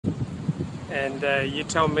and you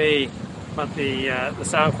tell me what the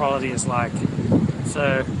sound quality is like.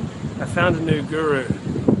 So I found a new guru.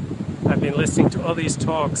 I've been listening to all these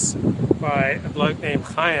talks by a bloke named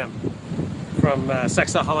Chaim from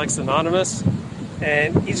Sexaholics Anonymous,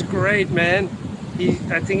 and he's great, man.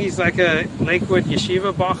 I think he's like a Lakewood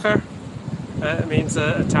yeshiva bacher. It means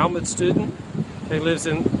a Talmud student.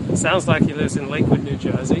 Sounds like he lives in Lakewood, New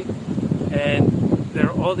Jersey. And there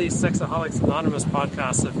are all these Sexaholics Anonymous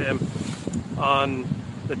podcasts of him on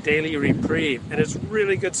the Daily Reprieve, and it's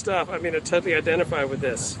really good stuff. I mean, I totally identify with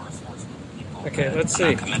this. Okay, let's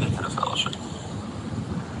see. Committed to the fellowship.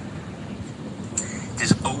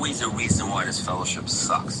 There's always a reason why this fellowship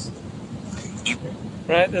sucks.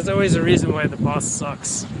 Right? There's always a reason why the boss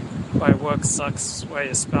sucks, why work sucks, why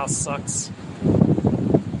your spouse sucks.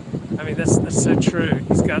 I mean, that's so true.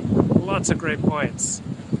 He's got lots of great points.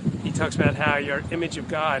 He talks about how your image of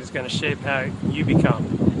God is going to shape how you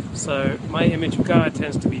become. So my image of God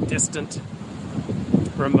tends to be distant,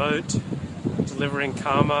 remote, delivering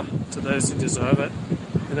karma to those who deserve it.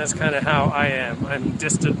 And that's kind of how I am. I'm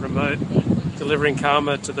distant, remote, delivering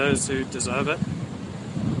karma to those who deserve it.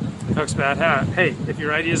 He talks about how, hey, if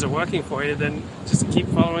your ideas are working for you, then just keep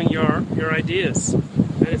following your ideas.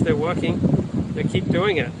 And if they're working, then keep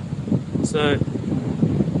doing it. So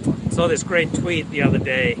I saw this great tweet the other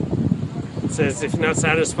day. It says, if you're not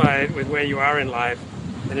satisfied with where you are in life,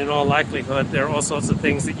 then in all likelihood, there are all sorts of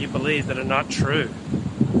things that you believe that are not true.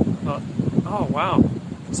 Oh, wow.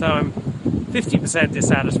 So I'm 50%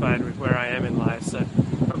 dissatisfied with where I am in life. So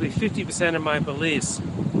probably 50% of my beliefs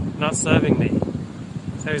are not serving me.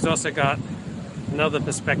 So he's also got another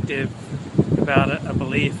perspective about a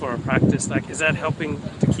belief or a practice. Like, is that helping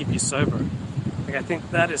to keep you sober? Like, I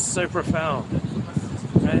think that is so profound,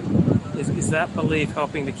 right? Is that belief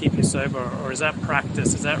helping to keep you sober? Or is that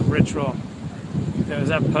practice? Is that ritual? Is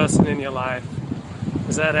that person in your life?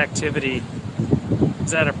 Is that activity?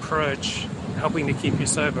 Is that approach helping to keep you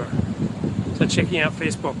sober? So checking out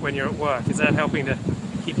Facebook when you're at work, is that helping to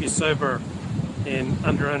keep you sober in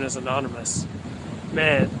Under Owners Anonymous?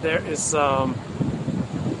 Man, there is some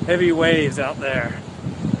heavy waves out there.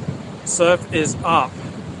 Surf is up,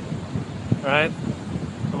 right?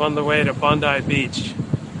 I'm on the way to Bondi Beach.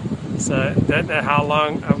 So don't know how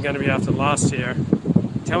long I'm going to be after last here.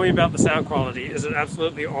 Tell me about the sound quality. Is it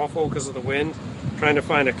absolutely awful because of the wind? Trying to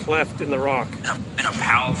find a cleft in the rock. In a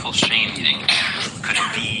powerful shame eating, could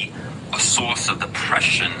it be a source of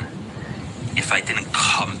depression if I didn't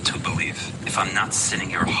come to believe? If I'm not sitting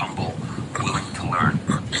here humble, willing to learn?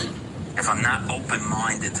 If I'm not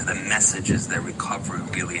open-minded to the messages that recovery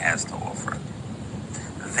really has to offer?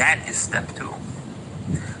 That is step 2.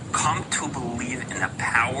 Come to believe in a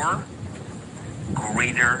power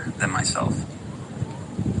greater than myself.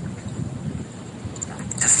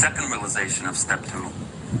 The second realization of step 2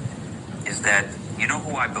 is that, you know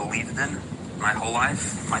who I believed in my whole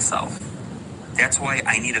life? Myself. That's why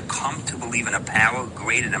I need to come to believe in a power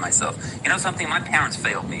greater than myself. You know something? My parents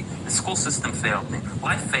failed me. The school system failed me.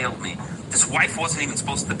 Life failed me. This wife wasn't even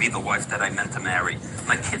supposed to be the wife that I meant to marry.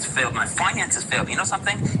 My kids failed. My finances failed. You know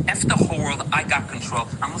something? After the whole world, I got control.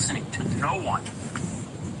 I'm listening to no one.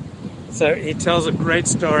 So he tells a great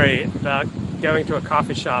story about going to a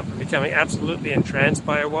coffee shop and becoming absolutely entranced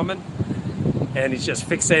by a woman. And he's just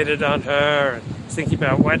fixated on her and thinking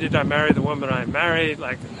about, why did I marry the woman I married?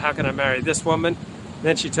 Like, how can I marry this woman? And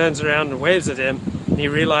then she turns around and waves at him, and he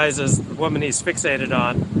realizes the woman he's fixated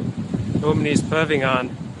on, the woman he's perving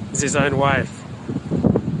on, is his own wife.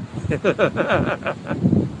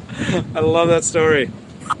 I love that story.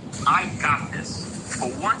 I got this. For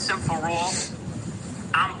once and for all,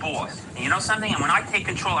 I'm boss. And you know something? And when I take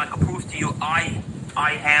control, I can prove to you I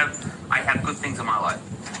have good things in my life.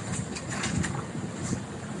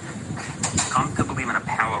 Come to believe in a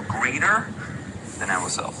power greater than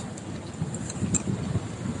ourselves.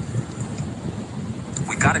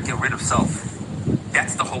 We got to get rid of self.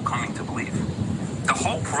 That's the whole coming to believe. The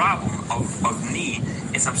whole problem of me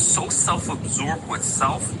is I'm so self-absorbed with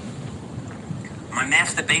self. My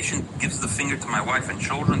masturbation gives the finger to my wife and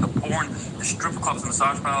children, the porn, the strip clubs, the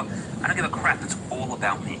massage parlor. I don't give a crap. It's all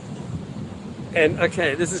about me. And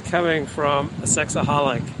okay, this is coming from a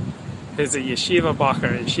sexaholic who's a yeshiva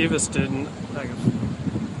bacher, a yeshiva student, like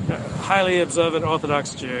a highly observant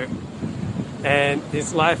Orthodox Jew, and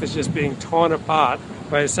his life is just being torn apart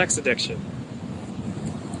by his sex addiction.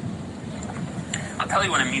 I'll tell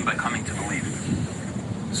you what I mean by coming to believe.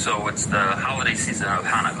 So it's the holiday season of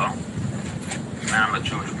Hanukkah. Now I'm a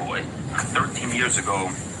Jewish boy. 13 years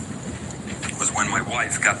ago was when my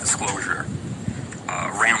wife got disclosure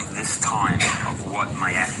around this time of what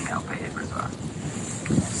my acting out behaviors are.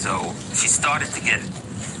 So she started to get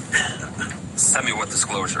semi-what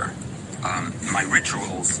disclosure. My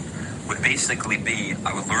rituals would basically be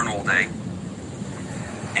I would learn all day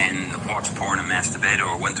and watch porn and masturbate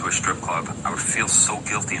or went to a strip club. I would feel so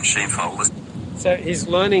guilty and shameful. So he's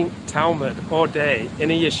learning Talmud all day in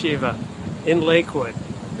a yeshiva in Lakewood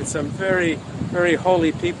with some very, very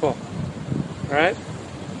holy people, right?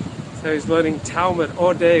 So he's learning Talmud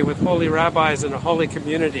all day with holy rabbis in a holy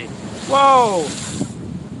community. Whoa!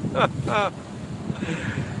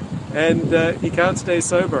 And he can't stay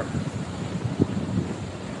sober.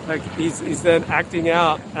 Like he's then acting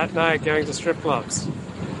out at night, going to strip clubs.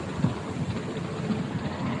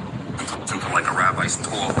 Like a rabbi's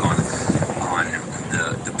talk on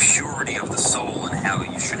the purity of the soul and how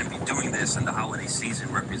you shouldn't be doing this, and the holiday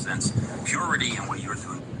season represents purity and what you're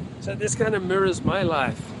doing. So this kind of mirrors my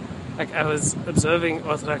life. Like I was observing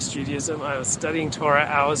Orthodox Judaism, I was studying Torah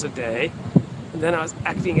hours a day, and then I was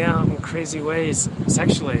acting out in crazy ways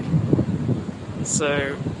sexually.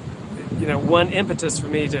 So, you know, one impetus for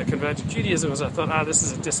me to convert to Judaism was I thought, this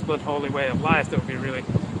is a disciplined, holy way of life that would be really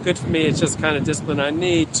good for me. It's just the kind of discipline I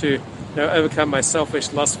need to, overcome my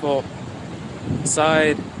selfish, lustful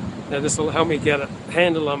side. This will help me get a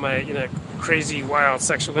handle on my, crazy, wild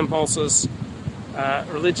sexual impulses.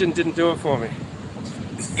 Religion didn't do it for me.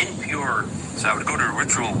 Impure. So I would go to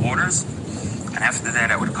ritual waters, and after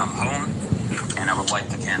that I would come home and I would light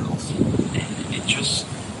the candles. And it just,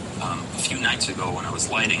 a few nights ago when I was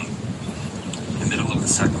lighting, in the middle of the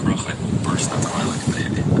second bracha, I burst out crying like a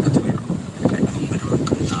baby, like a 2-year-old. I literally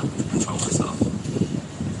could not control myself.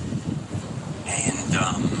 And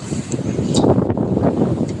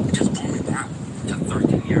it just pulled me back to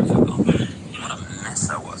 13 years ago. What a mess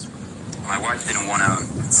I was. My wife didn't want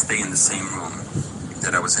to stay in the same room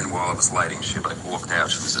that I was in while I was lighting. She walked out.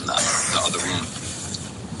 She was in the other room.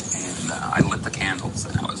 And I lit the candles,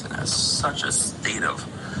 and I was in such a state of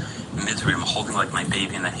misery. I'm holding like my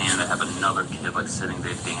baby in the hand. I have another kid sitting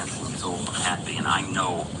there dancing. He's all happy, and I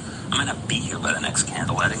know I'm gonna be here by the next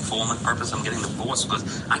candle lighting. For all my purpose, I'm getting divorced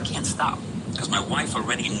because I can't stop. Because my wife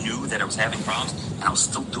already knew that I was having problems, and I was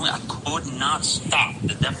still doing it. I could not stop.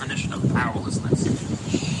 The definition of powerlessness.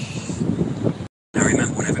 I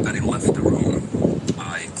remember when everybody left the room,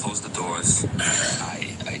 I closed the doors.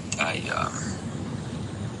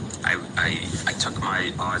 I took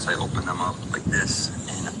my eyes, I opened them up like this,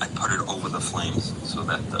 and I put it over the flames so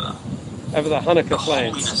that over the Hanukkah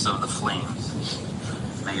flames, holiness of the flames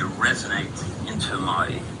may resonate into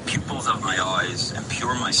my pupils of my eyes and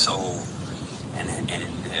pure my soul. And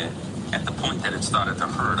at the point that it started to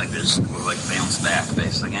hurt, this bounced back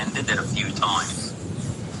basically, and did that a few times.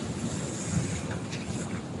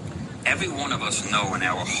 Every one of us know in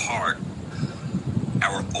our heart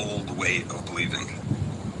our old way of believing.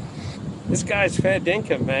 This guy's fair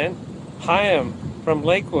dinkum, man. Chaim from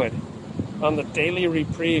Lakewood on the Daily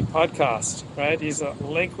Reprieve podcast, right? He's a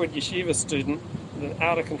Lakewood yeshiva student with an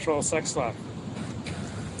out-of-control sex life.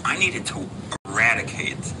 I needed to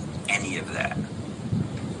eradicate any of that.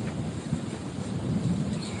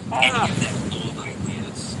 Any of that old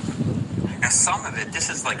ideas. Now, some of it, this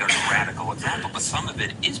is like a radical example, but some of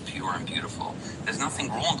it is pure and beautiful. There's nothing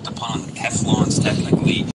wrong to put on Teflons,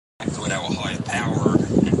 technically, with our higher power,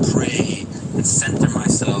 and pray, and center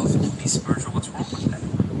myself, and be spiritual. What's wrong with that?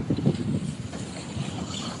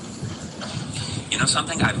 You know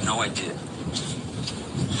something? I have no idea.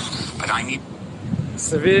 But I need...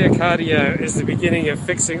 Severe cardio is the beginning of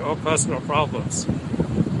fixing all personal problems.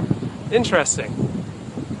 Interesting.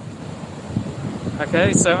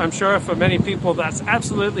 Okay, so I'm sure for many people that's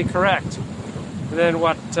absolutely correct. And then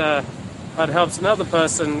what helps another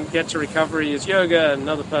person get to recovery is yoga, and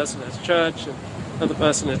another person is church, and another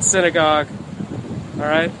person is synagogue. All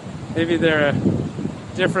right? Maybe there are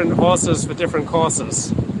different horses for different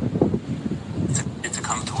courses. To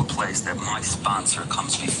come to a place that my sponsor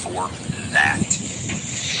comes before that.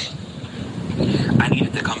 I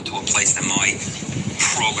needed to come to a place that my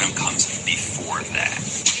program comes before that.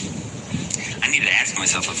 I need to ask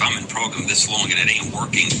myself, if I'm in program this long and it ain't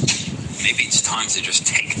working, maybe it's time to just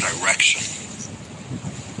take direction.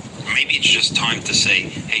 Maybe it's just time to say,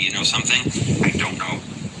 hey, you know something? I don't know.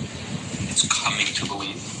 It's coming to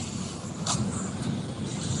believe.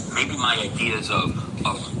 Maybe my ideas of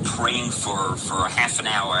praying for a half an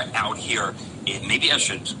hour out here, maybe I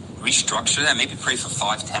should restructure that. Maybe pray for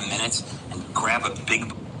 5-10 minutes and grab a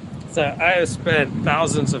big... So I have spent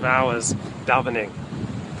thousands of hours davening,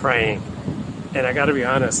 praying. And I got to be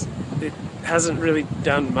honest, it hasn't really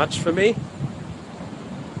done much for me,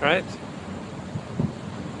 right?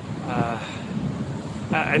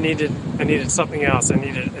 I needed something else. I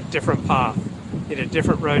needed a different path. need a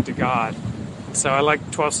different road to God. So I like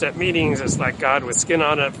 12-step meetings. It's like God with skin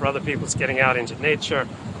on it. For other people, it's getting out into nature,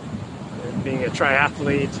 being a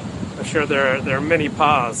triathlete. I'm sure there are many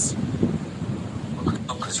paths.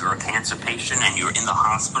 Because you're a cancer patient and you're in the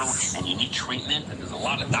hospital and you need treatment and there's a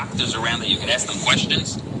lot of doctors around that you can ask them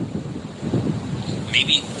questions.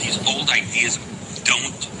 Maybe these old ideas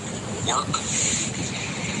don't work.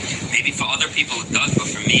 Maybe for other people it does, but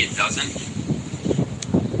for me it doesn't.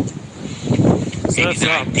 Maybe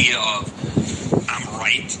the idea of I'm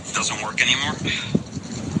right doesn't work anymore.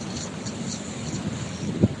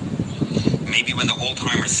 Maybe when the old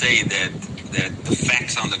timers say that the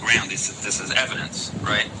facts on the ground, this is evidence,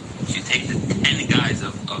 right? If you take the 10 guys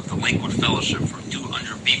of the Lakewood Fellowship from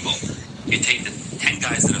 200 people, you take the 10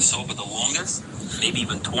 guys that are sober the longest, maybe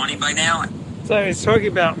even 20 by now. So he's talking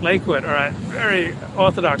about Lakewood, all right, very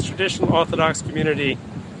Orthodox, traditional Orthodox community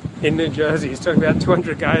in New Jersey. He's talking about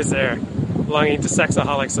 200 guys there belonging to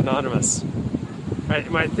Sexaholics Anonymous. Right?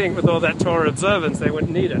 You might think with all that Torah observance, they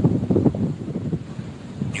wouldn't need it.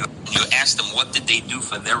 You ask them what did they do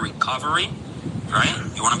for their recovery, right?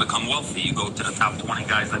 You want to become wealthy, you go to the top 20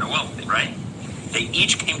 guys that are wealthy, right? They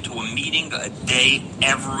each came to a meeting a day,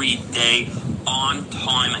 every day, on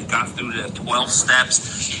time, and got through the 12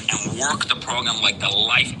 steps and worked the program like their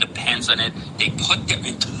life depends on it. They put their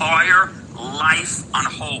entire life on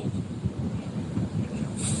hold.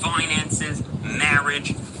 Finances,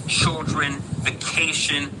 marriage, children,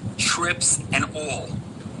 vacation, trips, and all.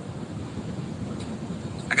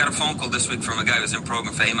 I got a phone call this week from a guy who was in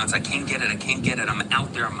program for 8 months. I can't get it. I'm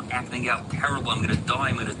out there. I'm acting out terrible. I'm going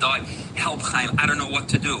to die. Help, Chaim. I don't know what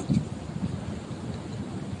to do.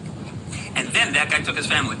 And then that guy took his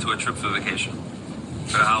family to a trip for vacation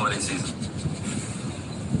for the holiday season.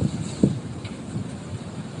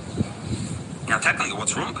 Now, technically,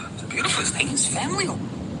 what's wrong? It's beautiful. He's taking his family home.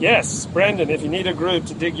 Yes, Brandon, if you need a group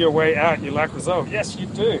to dig your way out, you lack resolve. Yes, you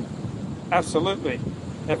do. Absolutely.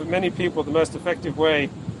 And for many people, the most effective way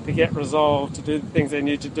to get resolve, to do the things they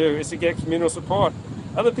need to do, is to get communal support.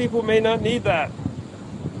 Other people may not need that,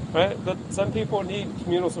 right? But some people need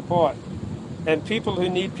communal support. And people who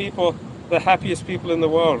need people, the happiest people in the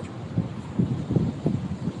world.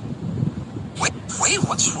 Wait,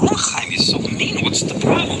 what's wrong, Chaim? You're so mean. What's the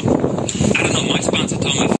problem? I don't know. My sponsor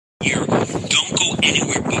told me for a year, don't go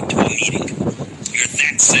anywhere but to a meeting. You're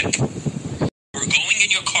that sick. We're going in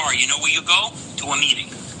your car. You know where you go? To a meeting.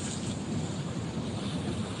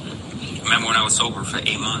 Remember when I was sober for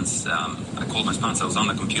 8 months, I called my sponsor. I was on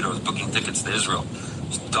the computer. I was booking tickets to Israel. I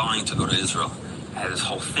was dying to go to Israel. I had this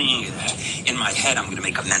whole thing in my head. I'm going to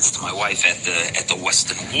make amends to my wife at the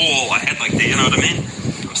Western Wall. I had like the, you know what I mean?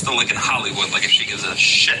 I'm still like in Hollywood, like if she gives a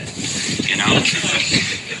shit, you know?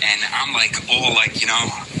 And I'm like all like, you know,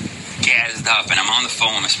 gassed up, and I'm on the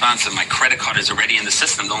phone with my sponsor. My credit card is already in the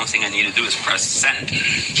system. The only thing I need to do is press send.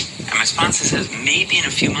 And my sponsor says, maybe in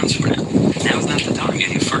a few months from now. Now's not the time. You're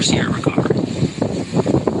in your first year of recovery.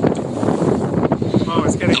 Oh,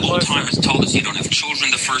 it's getting the old timers told us you don't have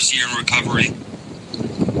children the first year in recovery.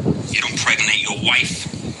 You don't pregnate your wife.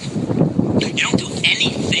 You don't do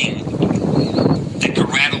anything that could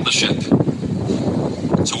rattle the ship.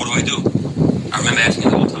 So what do I do? I remember asking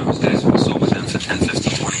the old timers, guys who were sober then for 10,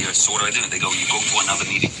 15, 20 years. So what do? They go, you go to another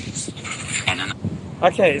meeting.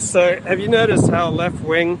 Okay, so have you noticed how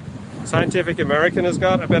left-wing Scientific American has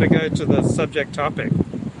got? I better go to the subject topic,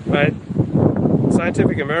 right?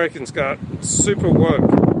 Scientific American's got super woke.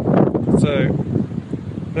 So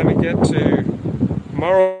let me get to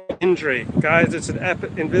moral injury. Guys, it's an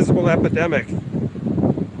invisible epidemic,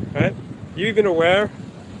 right? You even aware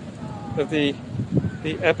of the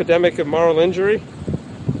epidemic of moral injury?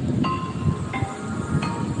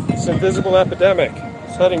 It's an invisible epidemic.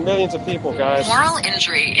 It's hurting millions of people, guys. Moral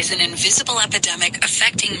injury is an invisible epidemic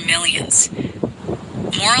affecting millions.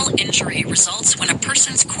 Moral injury results when a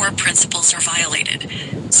person's core principles are violated,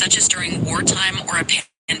 such as during wartime or a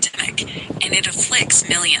pandemic, and it afflicts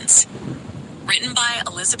millions. Written by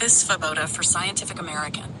Elizabeth Svoboda for Scientific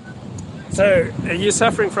American. So, are you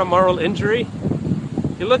suffering from moral injury?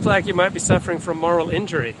 You look like you might be suffering from moral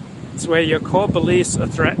injury. It's where your core beliefs are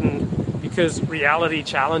threatened because reality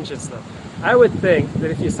challenges them. I would think that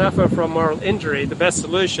if you suffer from moral injury, the best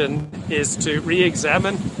solution is to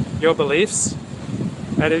re-examine your beliefs.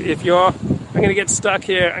 And if I'm going to get stuck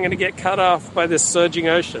here, I'm going to get cut off by this surging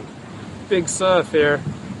ocean. Big surf here.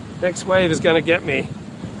 Next wave is going to get me.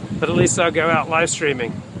 But at least I'll go out live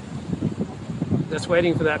streaming. Just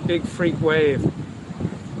waiting for that big freak wave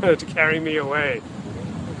to carry me away.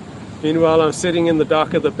 Meanwhile, I'm sitting in the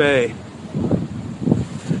dock of the bay.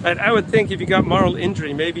 And I would think if you got moral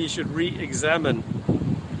injury, maybe you should re-examine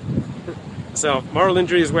yourself. Moral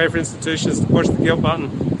injury is a way for institutions to push the guilt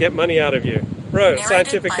button, get money out of you. Bro, Narrated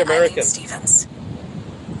Scientific by American. Eileen Stevens.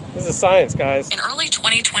 This is science, guys. In early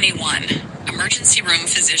 2021, emergency room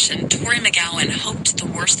physician Tori McGowan hoped the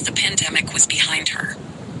worst of the pandemic was behind her.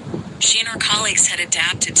 She and her colleagues had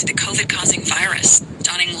adapted to the COVID-causing virus,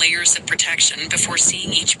 donning layers of protection before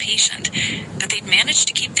seeing each patient, but they'd managed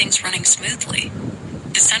to keep things running smoothly.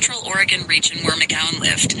 The Central Oregon region where McGowan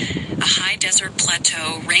lived, a high desert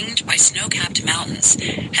plateau ringed by snow-capped mountains,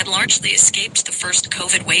 had largely escaped the first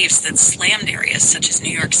COVID waves that slammed areas such as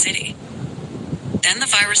New York City. Then the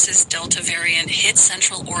virus's Delta variant hit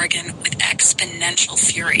Central Oregon with exponential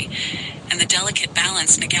fury, and the delicate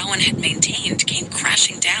balance McGowan had maintained came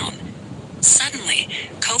crashing down. Suddenly,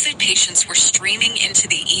 COVID patients were streaming into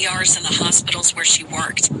the ERs and the hospitals where she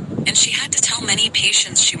worked, and she had to tell many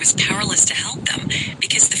patients she was powerless to help them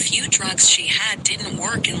because the few drugs she had didn't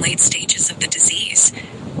work in late stages of the disease.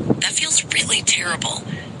 That feels really terrible,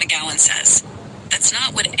 McGowan says. That's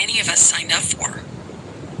not what any of us signed up for.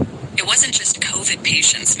 It wasn't just COVID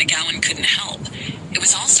patients McGowan couldn't help. It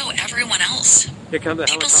was also everyone else.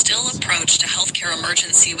 People still approached a healthcare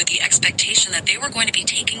emergency with the expectation that they were going to be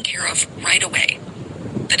taken care of right away.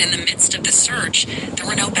 But in the midst of the surge, there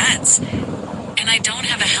were no beds. And I don't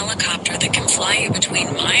have a helicopter that can fly you between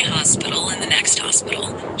my hospital and the next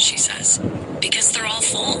hospital, she says, because they're all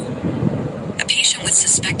full. A patient with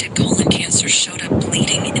suspected colon cancer showed up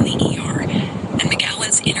bleeding in the ER, and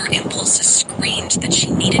McGowan's inner impulses screamed that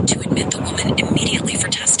she needed to admit the woman immediately for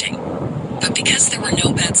testing. But because there were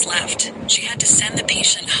no beds left, she had to send the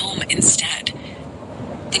patient home instead.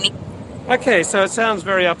 Okay, so it sounds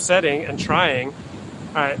very upsetting and trying.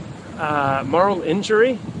 All right, moral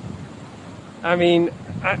injury? I mean,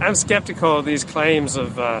 I'm skeptical of these claims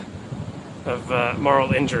of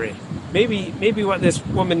moral injury. Maybe what this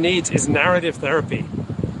woman needs is narrative therapy.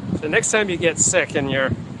 So next time you get sick and you're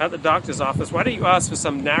at the doctor's office, why don't you ask for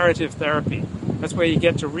some narrative therapy? That's where you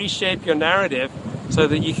get to reshape your narrative so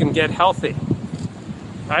that you can get healthy.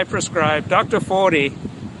 Dr. Forty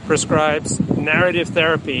prescribes narrative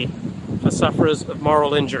therapy for sufferers of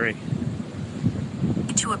moral injury.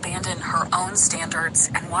 To abandon her own standards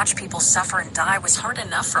and watch people suffer and die was hard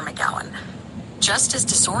enough for McGowan. Just as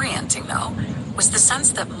disorienting, though, was the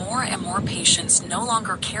sense that more and more patients no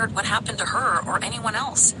longer cared what happened to her or anyone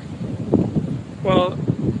else. Well,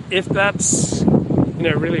 if that's,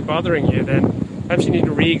 really bothering you, then perhaps you need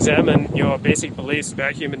to re-examine your basic beliefs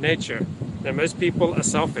about human nature. Now, most people are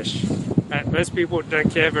selfish. Most people don't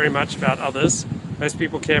care very much about others. Most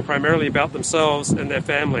people care primarily about themselves and their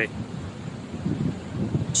family.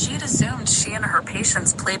 She had assumed she and her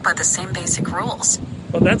patients played by the same basic rules.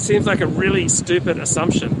 Well, that seems like a really stupid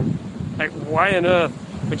assumption. Like, why on earth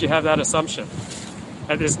would you have that assumption?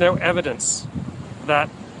 There's no evidence for that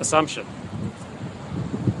assumption.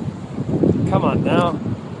 Come on now.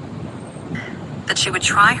 That she would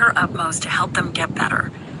try her utmost to help them get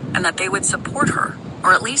better, and that they would support her,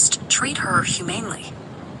 or at least treat her humanely.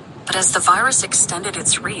 But as the virus extended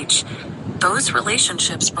its reach, those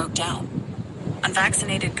relationships broke down.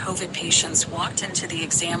 Unvaccinated COVID patients walked into the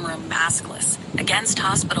exam room maskless, against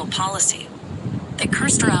hospital policy. They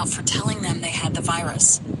cursed her out for telling them they had the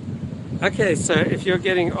virus. Okay, so if you're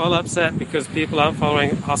getting all upset because people aren't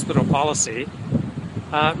following hospital policy,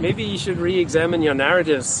 maybe you should re-examine your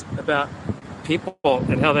narratives about people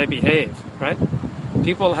and how they behave, right?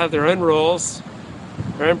 People have their own rules,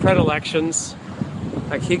 their own predilections.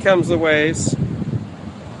 Like, here comes the waves.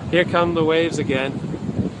 Here come the waves again.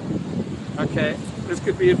 Okay, this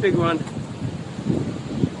could be a big one.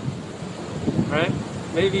 Right?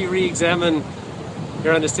 Maybe re-examine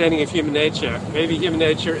your understanding of human nature. Maybe human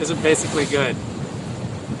nature isn't basically good.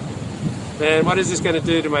 Man, what is this going to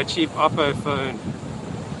do to my cheap Oppo phone?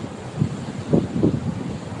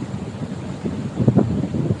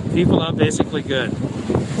 People are basically good.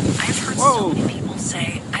 I've heard so many people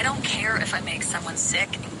say, I don't care if I make someone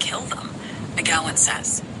sick and kill them, McGowan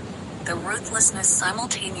says. The ruthlessness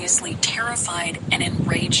simultaneously terrified and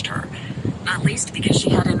enraged her, not least because she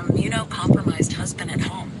had an immunocompromised husband at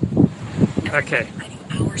home. Okay. I knew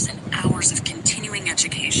hours and hours of continuing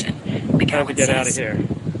education, Time to McGowan get out of says. here.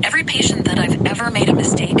 Every patient that I've ever made a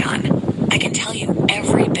mistake on, I can tell you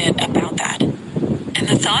every bit about that. And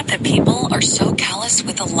the thought that people are so callous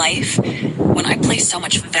with a life, when I place so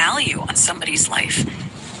much value on somebody's life,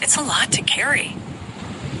 it's a lot to carry.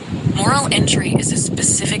 Moral injury is a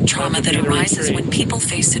specific trauma that arises when people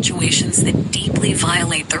face situations that deeply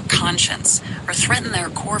violate their conscience or threaten their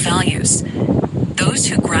core values. Those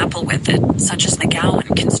who grapple with it, such as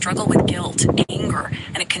McGowan, can struggle with guilt, anger,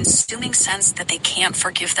 and a consuming sense that they can't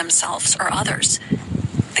forgive themselves or others.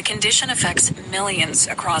 The condition affects millions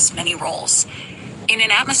across many roles. In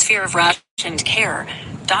an atmosphere of rationed care,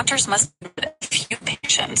 doctors must admit a few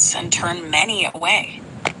patients and turn many away.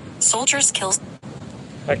 Soldiers kill.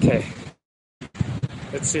 Okay.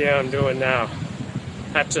 Let's see how I'm doing now.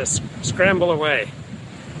 Had to scramble away.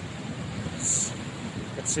 Let's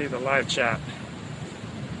see the live chat.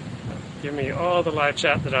 Give me all the live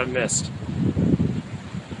chat that I've missed.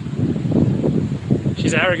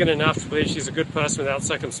 She's arrogant enough to believe she's a good person without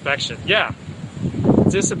circumspection. Yeah.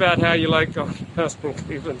 Is this about how you like going past in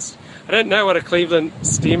Cleveland? I don't know what a Cleveland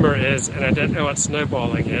steamer is, and I don't know what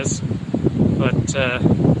snowballing is. But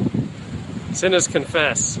sinners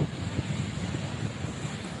confess.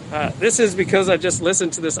 This is because I just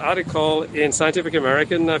listened to this article in Scientific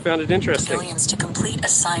American and I found it interesting. Civilians to complete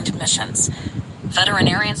assigned missions.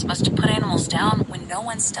 Veterinarians must put animals down when no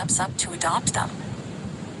one steps up to adopt them.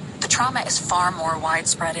 The trauma is far more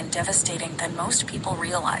widespread and devastating than most people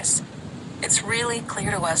realize. It's really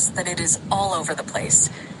clear to us that it is all over the place,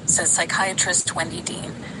 says psychiatrist Wendy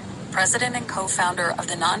Dean, president and co-founder of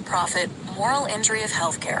the nonprofit Moral Injury of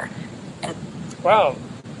Healthcare. Wow.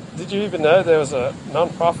 Did you even know there was a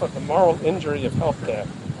nonprofit, the Moral Injury of Healthcare?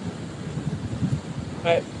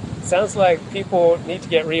 It sounds like people need to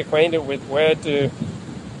get reacquainted with where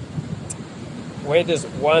does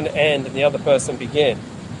one end and the other person begin.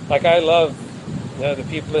 Like I love, the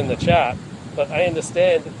people in the chat, but I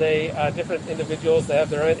understand that they are different individuals. They have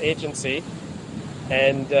their own agency,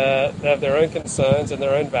 and they have their own concerns and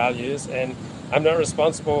their own values, and I'm not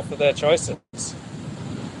responsible for their choices.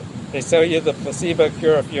 They sell you the placebo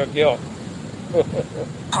cure of your guilt.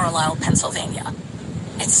 Carlisle, Pennsylvania.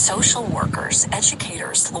 It's social workers,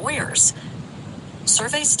 educators, lawyers.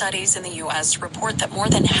 Survey studies in the U.S. report that more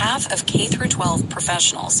than half of K-12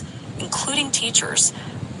 professionals, including teachers,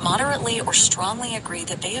 moderately or strongly agree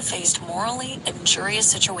that they have faced morally injurious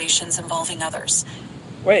situations involving others.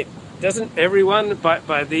 Wait, doesn't everyone,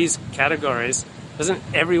 by these categories, doesn't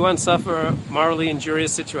everyone suffer morally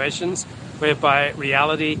injurious situations whereby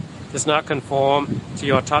reality does not conform to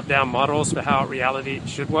your top-down models for how reality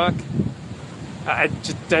should work? I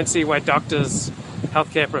just don't see why doctors,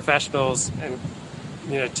 healthcare professionals, and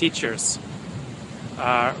teachers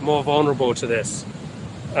are more vulnerable to this.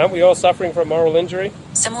 Aren't we all suffering from moral injury?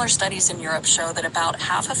 Similar studies in Europe show that about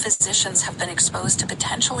half of physicians have been exposed to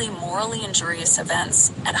potentially morally injurious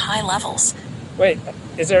events at high levels. Wait,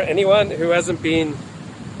 is there anyone who hasn't been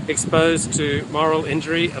exposed to moral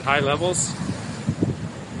injury at high levels?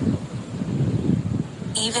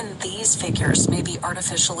 Even these figures may be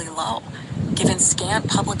artificially low, given scant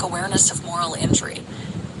public awareness of moral injury.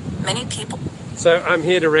 Many people... So I'm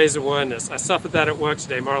here to raise awareness. I suffered that at work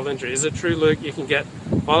today, moral injury. Is it true, Luke, you can get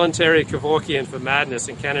voluntary Kevorkian for madness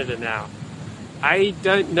in Canada now? I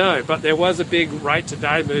don't know, but there was a big right to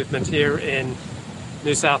die movement here in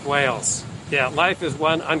New South Wales. Yeah, life is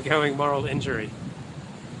one ongoing moral injury.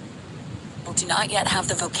 Do not yet have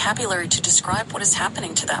the vocabulary to describe what is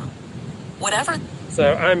happening to them. Whatever...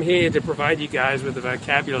 So I'm here to provide you guys with the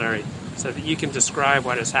vocabulary so that you can describe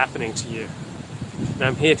what is happening to you. And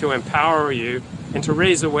I'm here to empower you and to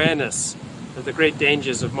raise awareness of the great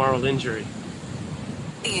dangers of moral injury.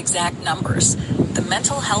 The exact numbers. The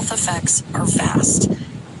mental health effects are vast.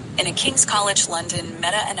 In a King's College London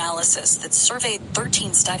meta-analysis that surveyed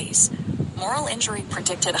 13 studies, moral injury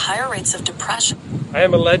predicted higher rates of depression. I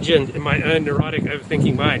am a legend in my own neurotic,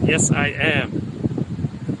 overthinking mind. Yes, I am.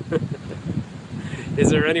 Is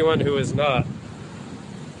there anyone who is not?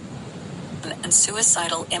 And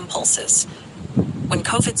suicidal impulses. When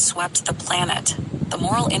COVID swept the planet, the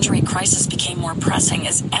moral injury crisis became more pressing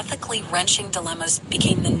as ethically wrenching dilemmas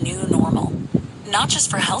became the new normal. Not just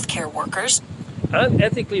for healthcare workers. Aren't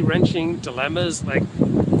ethically wrenching dilemmas like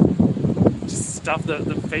just stuff that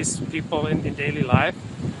face people in daily life?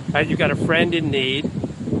 Right? You've got a friend in need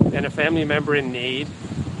and a family member in need,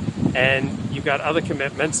 and you've got other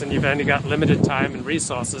commitments, and you've only got limited time and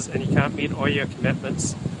resources, and you can't meet all your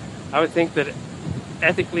commitments. I would think that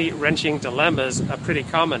ethically wrenching dilemmas are pretty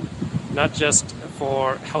common, not just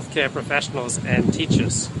for healthcare professionals and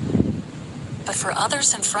teachers. But for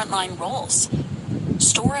others in frontline roles,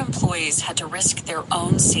 store employees had to risk their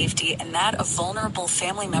own safety and that of vulnerable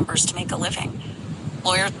family members to make a living.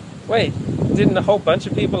 Lawyers... Wait, didn't a whole bunch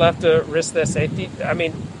of people have to risk their safety? I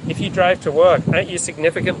mean, if you drive to work, aren't you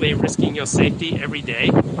significantly risking your safety every day?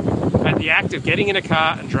 At the act of getting in a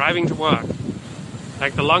car and driving to work,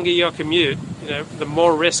 like the longer your commute, the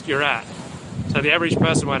more risk you're at. So the average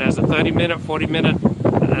person has a 30-minute, 40-minute,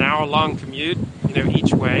 an hour-long commute,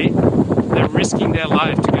 each way. They're risking their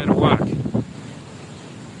life to go to work.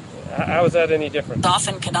 How is that any different?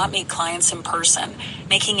 Often cannot meet clients in person,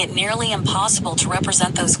 making it nearly impossible to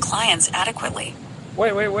represent those clients adequately.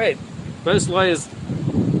 Wait. Most lawyers,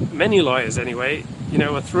 many lawyers anyway,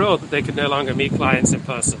 are thrilled that they could no longer meet clients in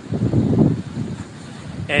person.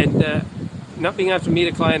 And not being able to meet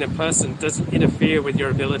a client in person doesn't interfere with your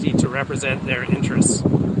ability to represent their interests.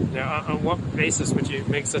 On what basis would you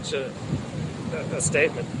make such a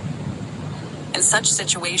statement? In such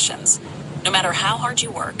situations, no matter how hard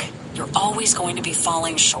you work, you're always going to be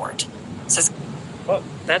falling short. Well,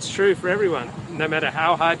 that's true for everyone. No matter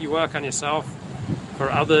how hard you work on yourself, for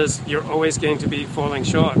others, you're always going to be falling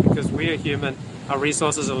short because we are human. Our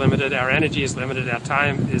resources are limited, our energy is limited, our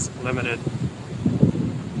time is limited.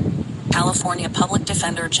 California Public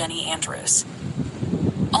Defender Jenny Andrews.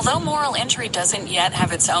 Although moral injury doesn't yet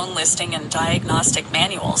have its own listing in diagnostic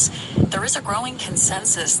manuals, there is a growing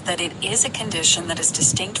consensus that it is a condition that is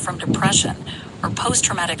distinct from depression or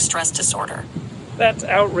post-traumatic stress disorder. That's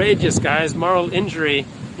outrageous, guys. Moral injury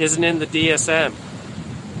isn't in the DSM.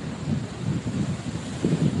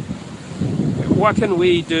 What can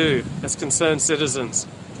we do as concerned citizens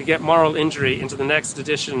to get moral injury into the next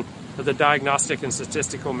edition of the Diagnostic and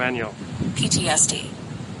Statistical Manual? PTSD.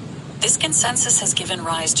 This consensus has given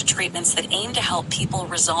rise to treatments that aim to help people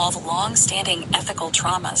resolve long-standing ethical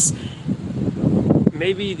traumas.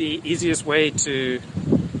 Maybe the easiest way to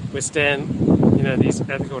withstand, these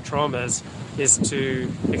ethical traumas is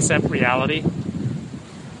to accept reality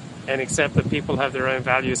and accept that people have their own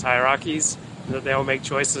values hierarchies and that they'll make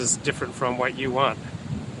choices different from what you want.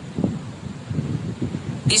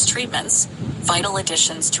 These treatments, vital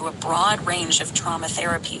additions to a broad range of trauma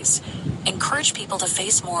therapies, encourage people to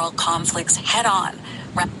face moral conflicts head-on.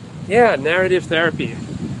 Yeah, narrative therapy.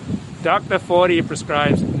 Dr. Forty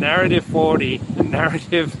prescribes narrative 40 and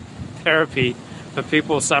narrative therapy for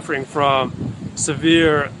people suffering from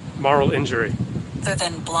severe moral injury. Rather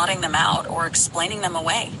than blotting them out or explaining them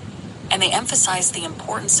away. And they emphasize the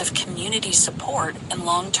importance of community support and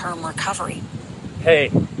long-term recovery.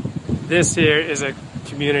 Hey, this here is a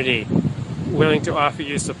community willing to offer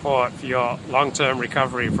you support for your long-term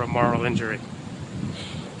recovery from moral injury.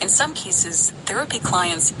 In some cases, therapy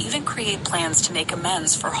clients even create plans to make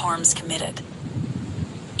amends for harms committed.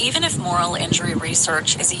 Even if moral injury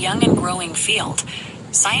research is a young and growing field,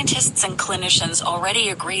 scientists and clinicians already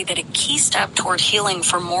agree that a key step toward healing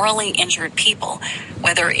for morally injured people,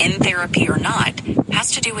 whether in therapy or not,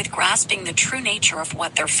 has to do with grasping the true nature of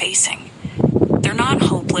what they're facing. They're not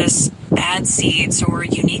hopeless, bad seeds, or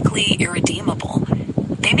uniquely irredeemable.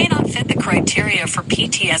 They may not fit the criteria for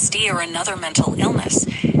PTSD or another mental illness.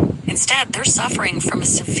 Instead, they're suffering from a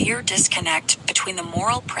severe disconnect between the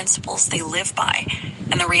moral principles they live by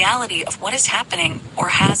and the reality of what is happening or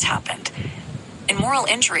has happened. In moral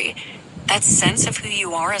injury, that sense of who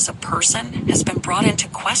you are as a person has been brought into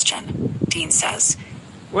question, Dean says.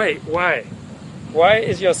 Wait, why? Why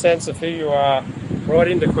is your sense of who you are brought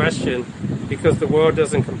into question because the world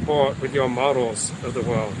doesn't comport with your models of the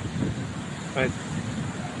world?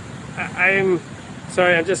 I'm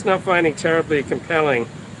sorry, I'm just not finding terribly compelling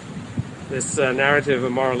this narrative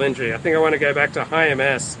of moral injury. I think I want to go back to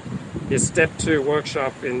HIMS, his Step 2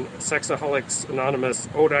 workshop in Sexaholics Anonymous,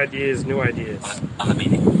 Old Ideas, New Ideas. Let me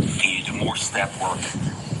you do more step work.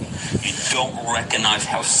 You don't recognize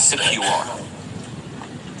how sick you are.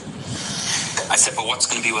 I said, but what's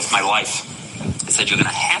going to be with my life? I said, you're going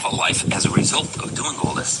to have a life as a result of doing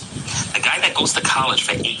all this. The guy that goes to college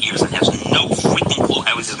for 8 years and has no freaking clue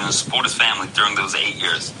how he's going to support his family during those 8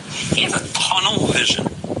 years, he has a tunnel vision.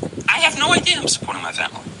 I have no idea I'm supporting my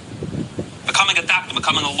family. Becoming a doctor,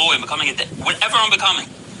 becoming a lawyer, whatever I'm becoming.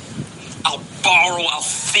 I'll borrow, I'll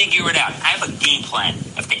figure it out. I have a game plan.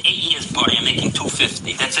 After 8 years, buddy, I'm making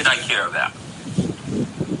 $250. That's it I care about.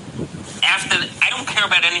 I don't care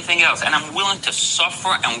about anything else, and I'm willing to suffer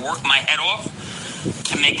and work my head off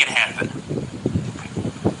to make it happen.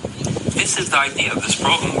 This is the idea of this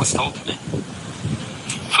program was told to me.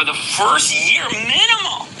 For the first year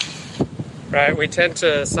minimum. Right, we tend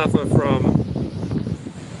to suffer from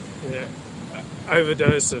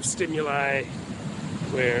overdose of stimuli.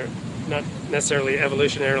 We're not necessarily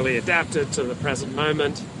evolutionarily adapted to the present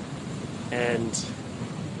moment. And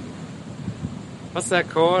what's that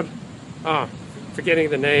called? Oh,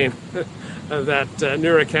 forgetting the name of that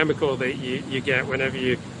neurochemical that you get whenever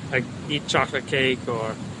you eat chocolate cake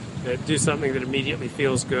or do something that immediately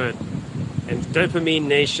feels good. And Dopamine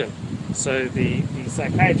Nation. So the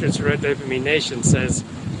psychiatrist who wrote Dopamine Nation says,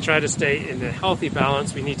 try to stay in a healthy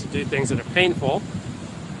balance. We need to do things that are painful,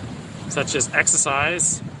 such as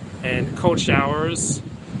exercise and cold showers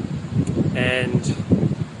and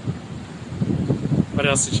what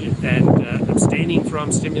else did you? And abstaining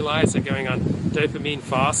from stimuli, so going on dopamine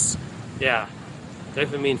fasts. Yeah,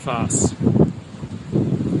 dopamine fasts.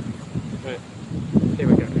 Right. Here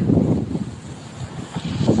we go.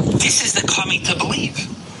 This is the coming to believe.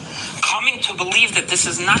 Coming to believe that this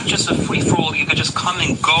is not just a free-for-all, you could just come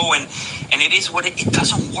and go, and it is what it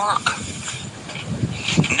doesn't work.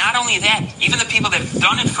 Not only that, even the people that have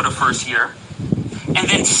done it for the first year and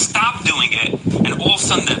then stopped doing it, and all of a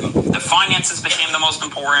sudden the finances became the most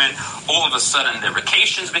important, all of a sudden their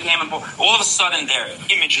vacations became important, all of a sudden their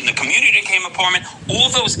image in the community became important, all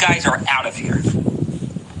those guys are out of here.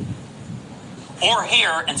 Or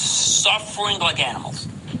here and suffering like animals.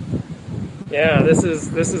 Yeah, this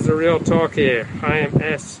is a real talk here. I am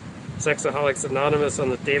S, Sexaholics Anonymous on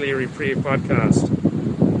the Daily Reprieve podcast.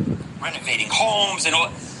 Renovating homes and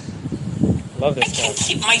all. Love this I can't guy.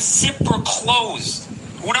 keep my zipper closed.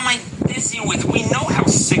 What am I busy with? We know how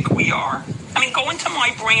sick we are. I mean, go into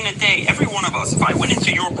my brain a day. Every one of us. If I went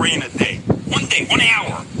into your brain a day, 1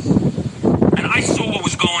 hour, and I saw what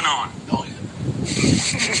was going on,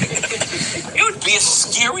 it would be a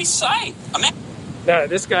scary sight. No,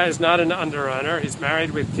 this guy is not an underrunner. He's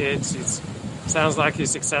married with kids. He sounds like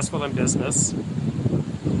he's successful in business.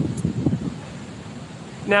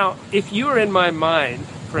 Now, if you were in my mind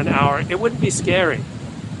for an hour, it wouldn't be scary.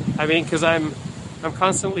 I mean, because I'm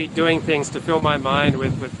constantly doing things to fill my mind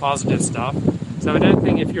with positive stuff. So I don't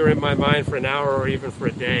think if you're in my mind for an hour or even for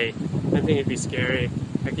a day, I don't think it'd be scary.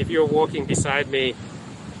 Like if you're walking beside me,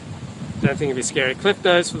 I don't think it'd be scary. Cliff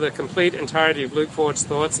Notes for the complete entirety of Luke Ford's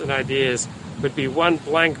thoughts and ideas would be one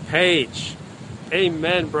blank page.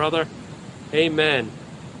 Amen, brother. Amen.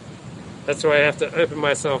 That's why I have to open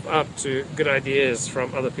myself up to good ideas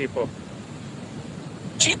from other people.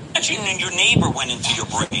 Imagine your neighbor went into your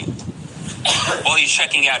brain while you're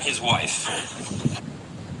checking out his wife.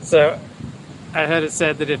 So I heard it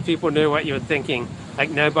said that if people knew what you were thinking,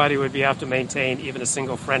 like nobody would be able to maintain even a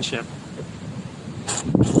single friendship.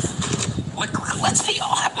 Let's be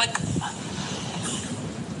honest.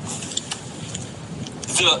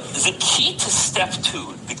 The key to step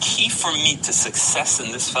 2, the key for me to success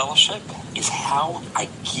in this fellowship is how I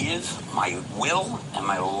give my will and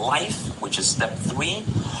my life, which is step 3,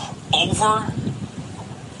 over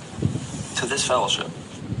to this fellowship.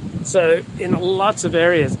 So in lots of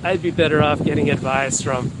areas, I'd be better off getting advice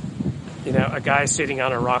from, a guy sitting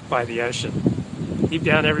on a rock by the ocean. Deep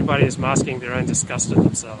down, everybody is masking their own disgust of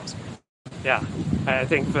themselves. Yeah, I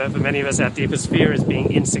think for many of us, our deepest fear is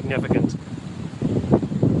being insignificant.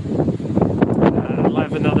 I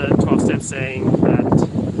have another 12-step saying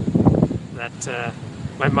that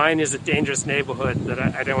my mind is a dangerous neighborhood that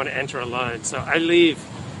I don't want to enter alone. So I leave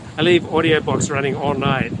audiobooks running all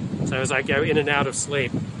night. So as I go in and out of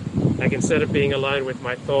sleep, like instead of being alone with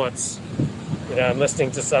my thoughts, I'm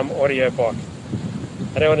listening to some audiobook.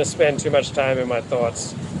 I don't want to spend too much time in my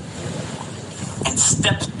thoughts. And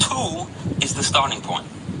step 2 is the starting point.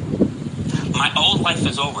 My old life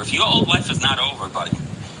is over. If your old life is not over, buddy,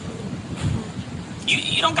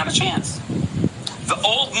 you don't got a chance. The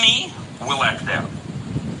old me will act out.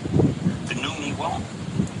 The new me won't.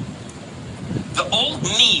 The old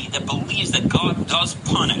me that believes that God does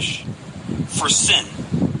punish for sin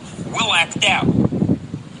will act out.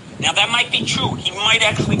 Now that might be true. He might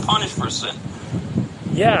actually punish for sin.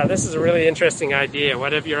 Yeah, this is a really interesting idea.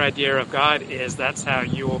 Whatever your idea of God is, that's how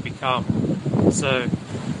you will become. So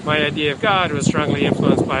my idea of God was strongly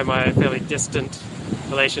influenced by my fairly distant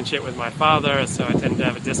relationship with my father, so I tend to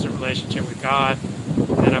have a distant relationship with God,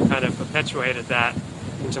 and I've kind of perpetuated that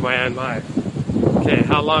into my own life. Okay,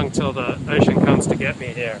 how long till the ocean comes to get me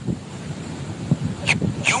here?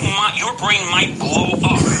 Your brain might blow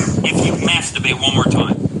up if you masturbate one more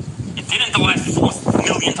time. It didn't the last 4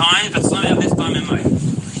 million times, but somehow this time it might.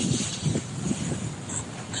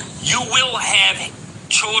 You will have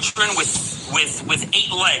children with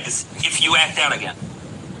 8 legs if you act out again.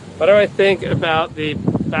 What do I think about the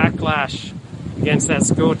backlash against that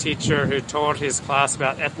school teacher who taught his class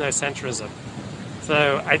about ethnocentrism?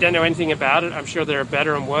 So I don't know anything about it. I'm sure there are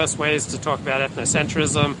better and worse ways to talk about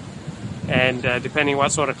ethnocentrism. And depending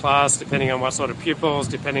what sort of class, depending on what sort of pupils,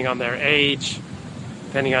 depending on their age,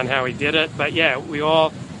 depending on how he did it. But yeah, we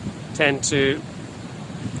all tend to,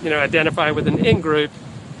 identify with an in-group.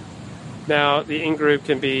 Now, the in-group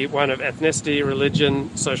can be one of ethnicity,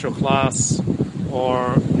 religion, social class,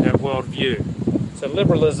 or worldview. So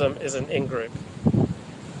liberalism is an in-group.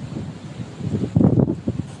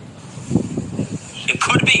 It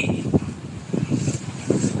could be.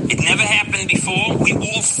 It never happened before. We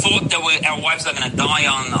all thought that our wives are going to die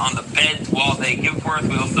on the bed while they give birth.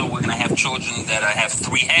 We all thought we're going to have children that have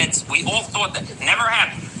 3 heads. We all thought that. Never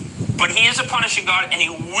happened. But he is a punishing God, and he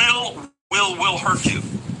will hurt you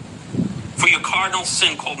for your cardinal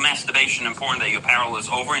sin called masturbation and porn that your parole is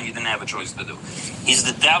over and you didn't have a choice to do. He's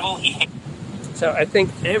the devil. So I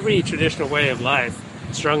think every traditional way of life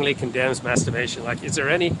strongly condemns masturbation. Like, is there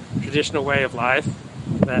any traditional way of life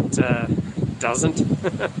that doesn't?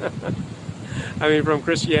 I mean, from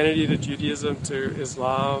Christianity to Judaism to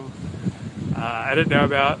Islam, I don't know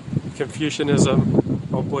about Confucianism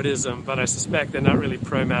or Buddhism, but I suspect they're not really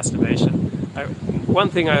pro-masturbation. One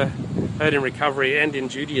thing I heard in recovery and in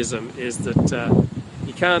Judaism is that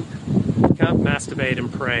you can't masturbate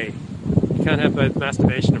and pray. You can't have both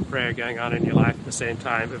masturbation and prayer going on in your life at the same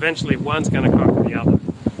time. Eventually, one's going to conquer the other.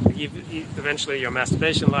 Eventually, your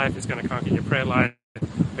masturbation life is going to conquer your prayer life,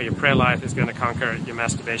 or your prayer life is going to conquer your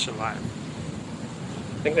masturbation life.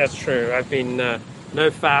 I think that's true. I've been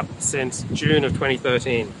no FAP since June of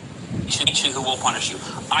 2013. Who will punish you?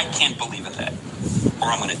 I can't believe in that, or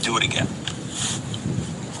I'm going to do it again.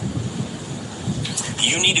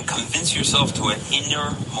 You need to convince yourself to an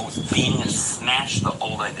innermost being and smash the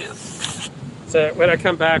old ideas. So when I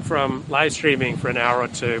come back from live streaming for an hour or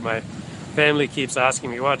two, my family keeps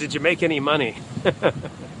asking me, well, did you make any money?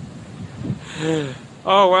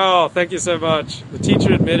 Oh, well, thank you so much. The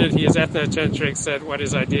teacher admitted he is ethnocentric, said what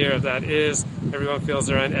his idea of that is. Everyone feels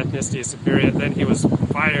their own ethnicity is superior. Then he was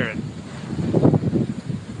fired.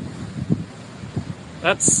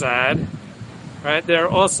 That's sad, right? There are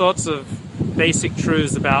all sorts of basic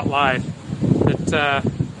truths about life that are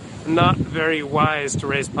not very wise to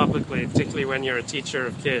raise publicly, particularly when you're a teacher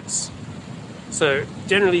of kids. So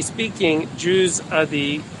generally speaking, Jews are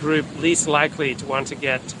the group least likely to want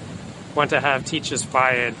to have teachers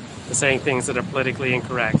fired for saying things that are politically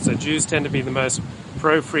incorrect. So Jews tend to be the most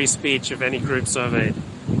pro-free speech of any group surveyed.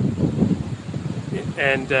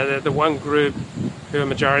 And the one group who a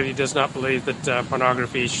majority does not believe that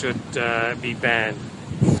pornography should be banned.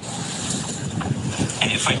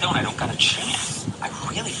 And if I don't got a chance. I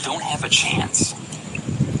really don't have a chance.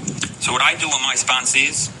 So what I do with my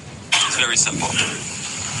sponsees is very simple.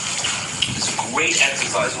 It's a great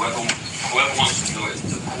exercise. Whoever wants to do it,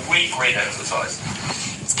 it's a great exercise.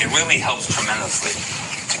 It really helps tremendously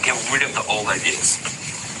to get rid of the old ideas.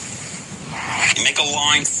 You make a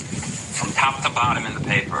line from top to bottom in the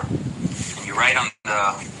paper, and you write on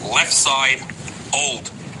the left side, old.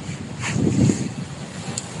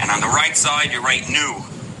 And on the right side, you write new.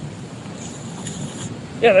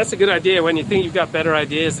 Yeah, that's a good idea when you think you've got better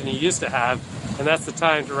ideas than you used to have, and that's the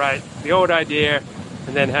time to write the old idea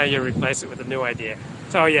and then how you replace it with a new idea.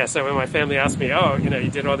 So yeah, so when my family asked me, oh, you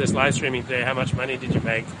did all this live streaming today, how much money did you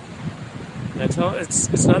make? And I told them,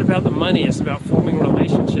 it's not about the money, it's about forming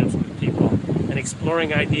relationships with people and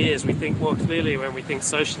exploring ideas. We think more clearly when we think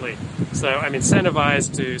socially. So I'm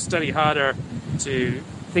incentivized to study harder, to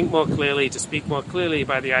think more clearly, to speak more clearly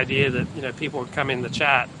by the idea that, people would come in the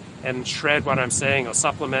chat and shred what I'm saying or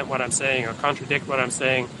supplement what I'm saying or contradict what I'm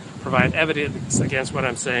saying, provide evidence against what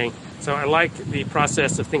I'm saying. So I like the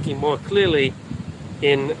process of thinking more clearly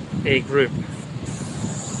in a group.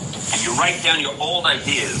 And you write down your old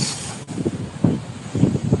ideas.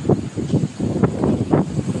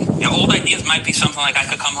 Your old ideas might be something like I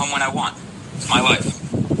could come home when I want. It's my life.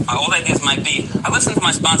 My old ideas might be, I listen to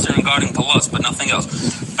my sponsor regarding to lust, but nothing else.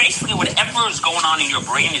 Basically, whatever is going on in your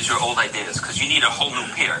brain is your old ideas, because you need a whole new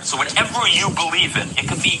pair. So whatever you believe in, it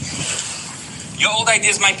could be, your old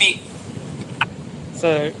ideas might be.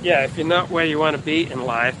 So, yeah, if you're not where you want to be in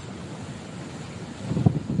life,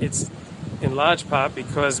 it's in large part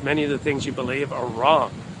because many of the things you believe are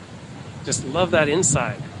wrong. Just love that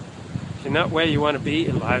insight. If you're not where you want to be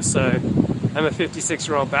in life, so I'm a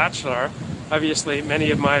 56-year-old bachelor. Obviously, many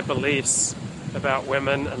of my beliefs about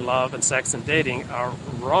women and love and sex and dating are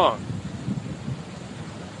wrong.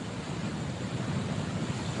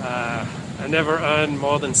 I never earned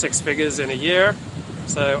more than 6 figures in a year,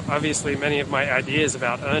 so obviously many of my ideas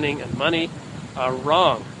about earning and money are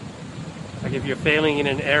wrong. Like if you're failing in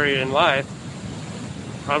an area in life,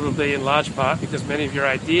 probably in large part because many of your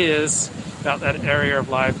ideas about that area of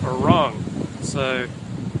life are wrong. So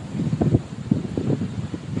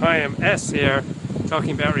I am S here,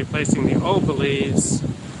 talking about replacing the old beliefs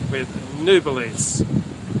with new beliefs.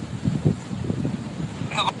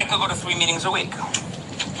 I could go to 3 meetings a week.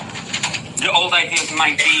 Your old ideas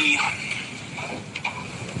might be,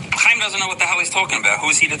 Chaim doesn't know what the hell he's talking about. Who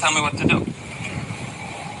is he to tell me what to do?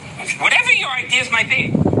 Whatever your ideas might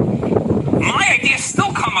be, my ideas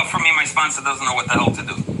still come up for me. My sponsor doesn't know what the hell to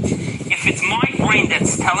do. If If it's my brain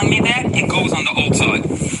that's telling me that, it goes on the old side.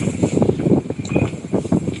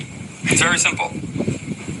 It's very simple.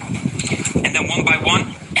 And then one by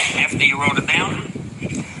one, after you wrote it down,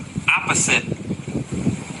 opposite,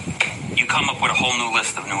 you come up with a whole new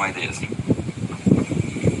list of new ideas.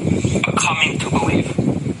 A coming to believe.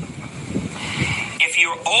 If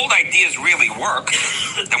your old ideas really work,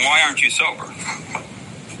 then why aren't you sober?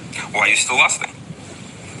 Why are you still lusting?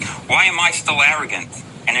 Why am I still arrogant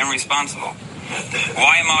and irresponsible?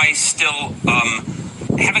 Why am I still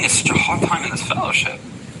having such a hard time in this fellowship?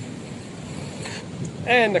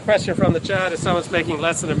 And the question from the chat, if someone's making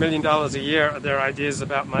less than $1 million a year, are their ideas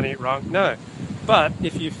about money wrong? No. But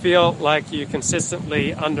if you feel like you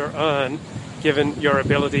consistently under-earn, given your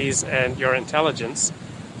abilities and your intelligence,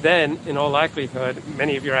 then in all likelihood,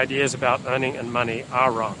 many of your ideas about earning and money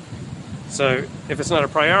are wrong. So if it's not a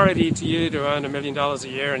priority to you to earn $1 million a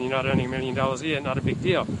year and you're not earning $1 million a year, not a big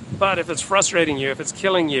deal. But if it's frustrating you, if it's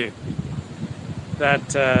killing you,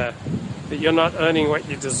 that you're not earning what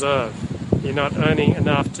you deserve, you're not earning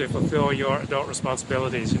enough to fulfill your adult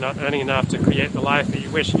responsibilities, you're not earning enough to create the life that you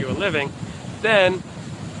wish you were living, then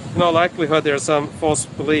in all likelihood there are some false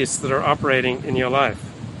beliefs that are operating in your life.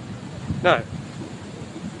 No,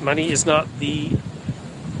 money is not the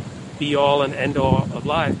be-all and end-all of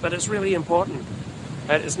life, but it's really important.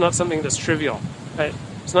 Right? It's not something that's trivial. Right?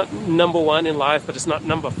 It's not number one in life, but it's not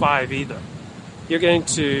number 5 either. You're going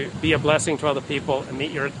to be a blessing to other people and meet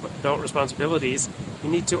your adult responsibilities. You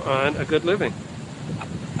need to earn a good living.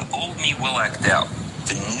 The old me will act out.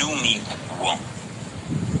 The new me won't.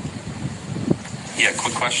 Yeah,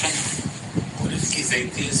 quick question. What if these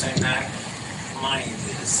ideas are not my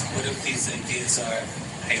ideas? What if these ideas are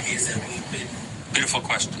ideas that we've been... Beautiful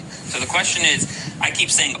question. So the question is, I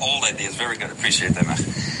keep saying old ideas. Very good. Appreciate that, man.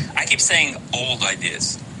 I keep saying old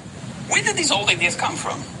ideas. Where did these old ideas come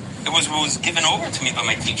from? It was given over to me by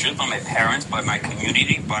my teachers, by my parents, by my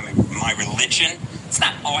community, by my religion. It's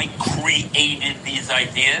not I created these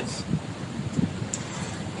ideas.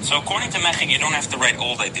 So according to Mechig, you don't have to write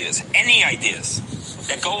old ideas. Any ideas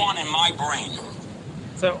that go on in my brain.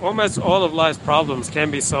 So almost all of life's problems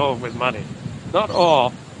can be solved with money. Not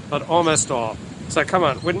all, but almost all. So come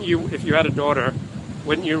on, wouldn't you, if you had a daughter,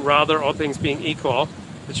 wouldn't you rather, all things being equal,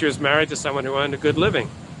 that she was married to someone who earned a good living?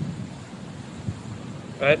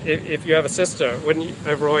 Right? If you have a sister, wouldn't you,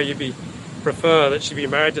 overall you prefer that she be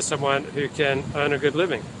married to someone who can earn a good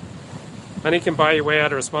living? Money can buy your way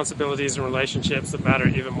out of responsibilities and relationships that matter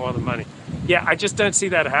even more than money. Yeah, I just don't see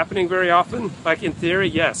that happening very often. Like in theory,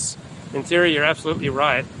 yes. In theory, you're absolutely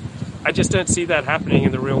right. I just don't see that happening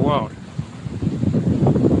in the real world.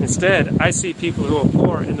 Instead, I see people who are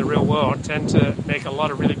poor in the real world tend to make a lot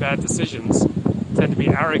of really bad decisions, tend to be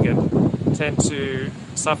arrogant, tend to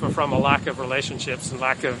suffer from a lack of relationships and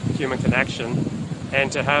lack of human connection,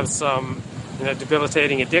 and to have some,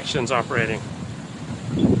 debilitating addictions operating.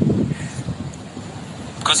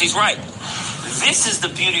 Because he's right. This is the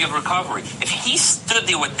beauty of recovery. If he stood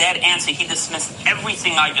there with that answer, he dismissed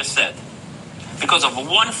everything I just said because of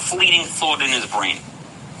one fleeting thought in his brain.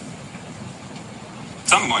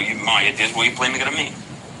 Some of my ideas, were you blaming it on me?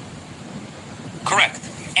 Correct.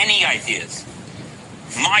 Any ideas.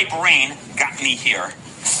 My brain got me here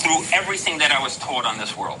through everything that I was taught on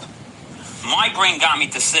this world. My brain got me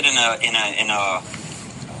to sit in a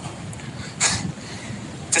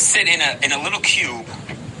little cube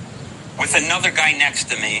with another guy next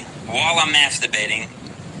to me while I'm masturbating,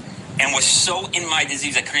 and was so in my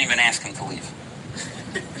disease I couldn't even ask him to leave.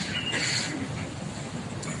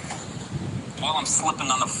 While I'm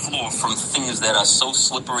slipping on the floor from things that are so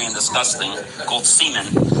slippery and disgusting, called semen,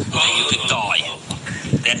 that you could die.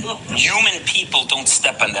 That human people don't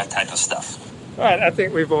step on that type of stuff. All right, I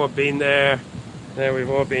think we've all been there.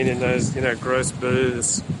 We've all been in those, gross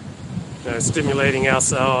booths, stimulating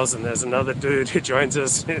ourselves, and there's another dude who joins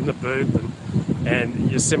us in the booth,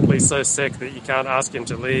 and you're simply so sick that you can't ask him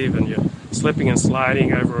to leave, and you're slipping and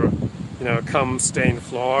sliding over, a cum-stained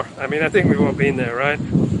floor. I mean, I think we've all been there, right?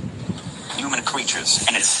 Human creatures,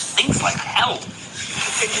 and it stinks like hell.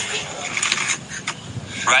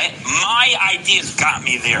 Right? My ideas got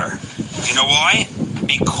me there. You know why?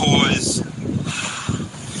 Because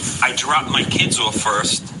I dropped my kids off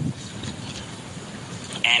first,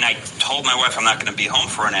 and I told my wife I'm not going to be home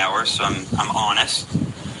for an hour, so I'm honest.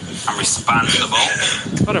 I'm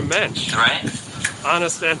responsible. What a mensch. Right?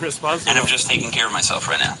 Honest and responsible. And I'm just taking care of myself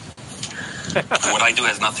right now. What I do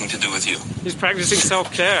has nothing to do with you. He's practicing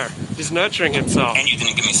self-care. He's nurturing himself. And you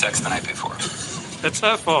didn't give me sex the night before. That's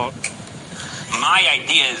her fault. My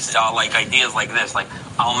ideas are like ideas like this. Like,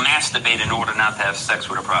 I'll masturbate in order not to have sex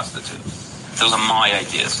with a prostitute. Those are my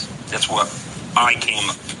ideas. That's what I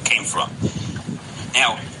came from.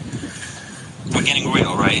 Now, we're getting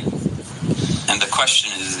real, right? And the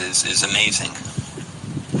question is amazing.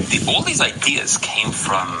 All these ideas came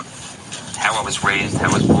from how I was raised, how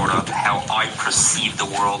I was brought up, how I perceived the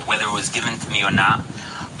world, whether it was given to me or not.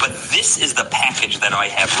 But this is the package that I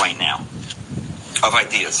have right now of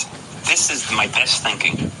ideas. This is my best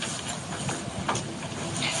thinking.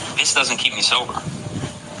 This doesn't keep me sober.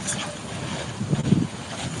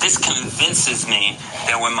 This convinces me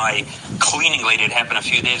that when my cleaning lady, it happened a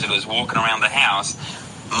few days ago, was walking around the house,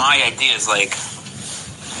 my idea is like,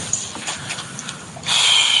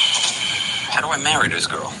 how do I marry this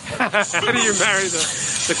girl? How do you marry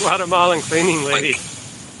the Guatemalan cleaning lady?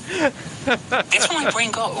 That's where my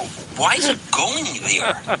brain goes. Why is it going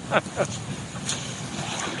there?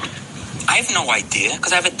 I have no idea,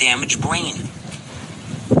 because I have a damaged brain.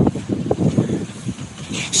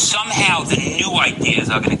 Somehow the new ideas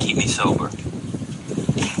are going to keep me sober.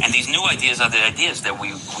 And these new ideas are the ideas that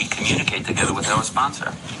we communicate together with our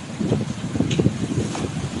sponsor.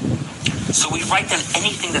 So we write down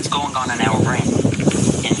anything that's going on in our brain.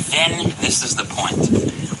 And then, this is the point,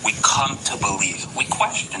 we come to believe. We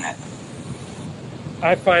question it.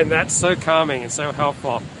 I find that so calming and so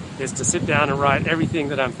helpful, is to sit down and write everything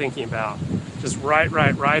that I'm thinking about. Just write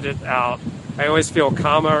it out. I always feel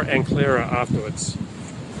calmer and clearer afterwards.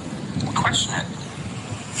 We question it.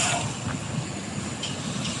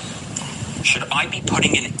 Should I be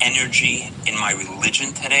putting in energy in my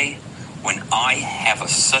religion today when I have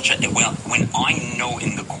when I know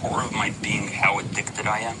in the core of my being how addicted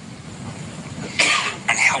I am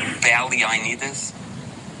and how badly I need this?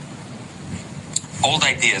 Old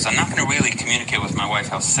ideas. I'm not going to really communicate with my wife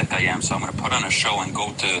how sick I am, so I'm going to put on a show and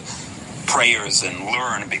go to prayers and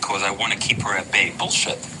learn because I want to keep her at bay.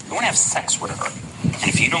 Bullshit. You want to have sex with her. And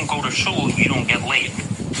if you don't go to shul, you don't get laid.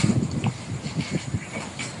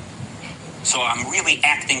 So I'm really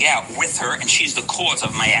acting out with her, and she's the cause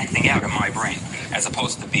of my acting out in my brain, as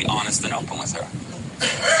opposed to be honest and open with her.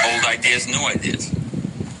 Old ideas, new ideas.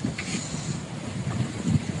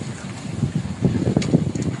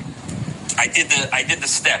 I did the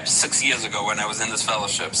steps 6 years ago when I was in this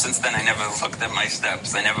fellowship. Since then, I never looked at my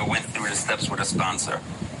steps. I never went through the steps with a sponsor.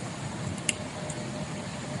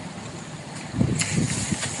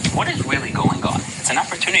 What is really going on? It's an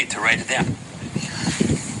opportunity to write it down.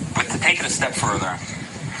 But to take it a step further,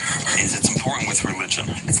 it's important with religion.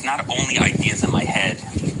 It's not only ideas in my head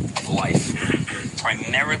of life.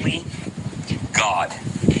 Primarily, God.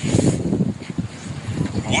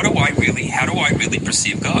 How do I really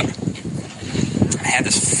perceive God? I had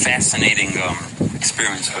this fascinating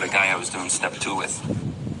experience with a guy I was doing step 2 with.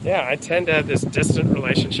 Yeah, I tend to have this distant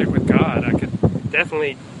relationship with God. I could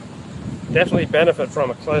definitely benefit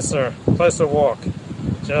from a closer walk.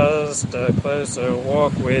 Just a closer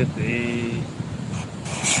walk with thee.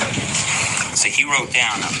 So he wrote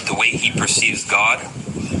down the way he perceives God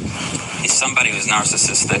is somebody who's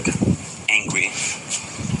narcissistic, angry,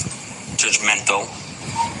 judgmental,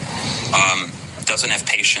 doesn't have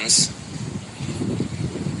patience.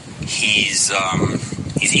 He's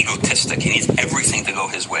egotistic. He needs everything to go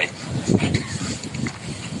his way.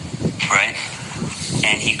 Right?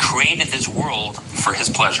 And he created this world for his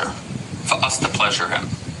pleasure, for us to pleasure him.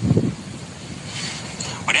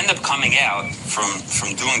 What ended up coming out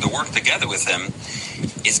from doing the work together with him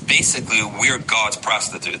is basically we're God's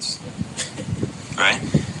prostitutes. Right?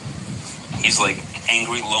 He's like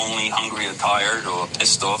angry, lonely, hungry, or tired, or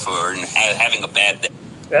pissed off, or having a bad day.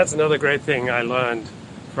 That's another great thing I learned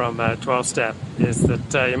from 12-step, is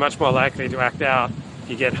that you're much more likely to act out if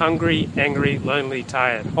you get hungry, angry, lonely,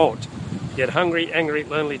 tired, halt. Get hungry, angry,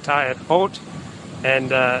 lonely, tired, halt, and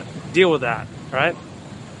deal with that, right?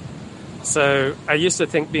 So I used to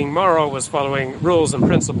think being moral was following rules and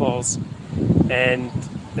principles, and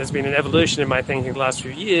there's been an evolution in my thinking the last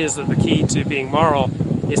few years that the key to being moral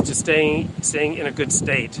is to staying in a good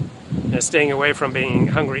state, staying away from being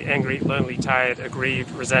hungry, angry, lonely, tired,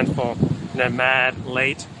 aggrieved, resentful, mad,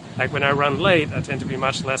 late. Like when I run late, I tend to be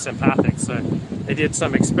much less empathic. So they did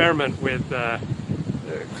some experiment with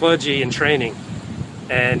clergy in training,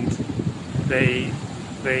 and they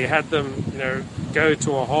had them, go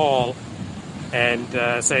to a hall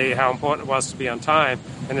and say how important it was to be on time.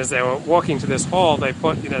 And as they were walking to this hall, they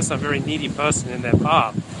put, some very needy person in their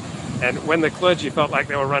path. And when the clergy felt like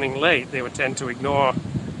they were running late, they would tend to ignore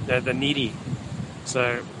the needy.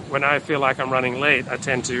 So when I feel like I'm running late, I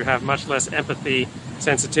tend to have much less empathy,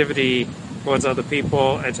 sensitivity towards other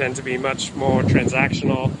people. I tend to be much more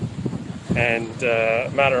transactional and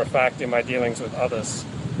matter of fact in my dealings with others.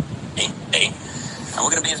 Hey, and we're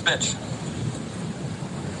going to be his bitch.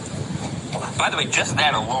 By the way, just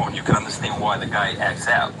that alone, you can understand why the guy acts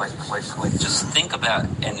out. Like just think about,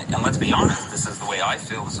 and let's be honest, this is the way I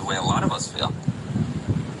feel, this is the way a lot of us feel.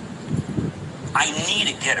 I need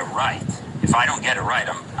to get it right. If I don't get it right,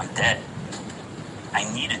 I'm dead.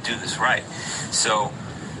 I need to do this right. So,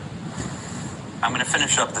 I'm going to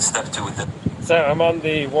finish up the step 2 with it. So I'm on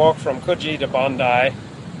the walk from Coogee to Bondi, and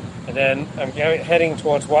then I'm heading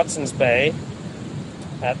towards Watson's Bay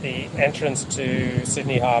at the entrance to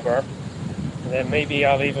Sydney Harbour, and then maybe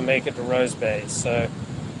I'll even make it to Rose Bay. So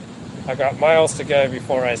I've got miles to go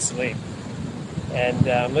before I sleep. And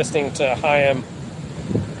I'm listening to Chaim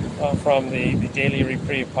from the Daily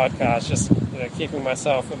Reprieve podcast, just keeping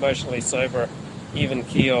myself emotionally sober, even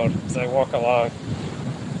keeled as I walk along.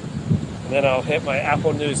 And then I'll hit my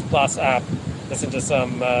Apple News Plus app, listen to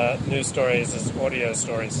some news stories as audio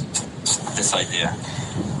stories. This idea.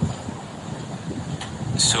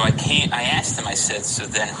 So I asked him, I said, so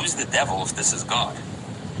then who's the devil if this is God?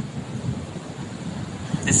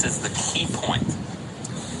 This is the key point.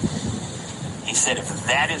 He said, if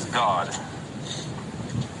that is God,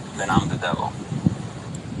 then I'm the devil.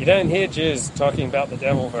 You don't hear Jews talking about the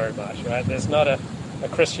devil very much, right? There's not a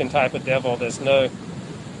Christian type of devil. There's no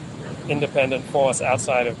independent force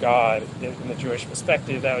outside of God. In the Jewish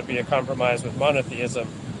perspective, that would be a compromise with monotheism.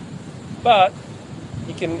 But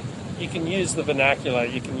you can use the vernacular,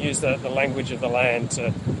 you can use the language of the land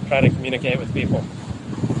to try to communicate with people.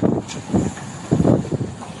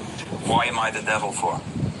 Why am I the devil for?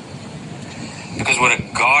 Because what a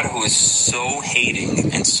God who is so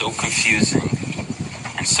hating and so confusing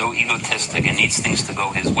and so egotistic and needs things to go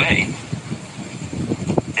his way,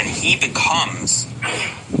 then he becomes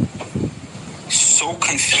so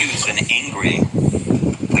confused and angry,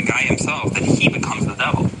 the guy himself, that he becomes the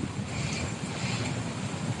devil.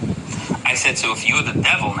 I said, so if you're the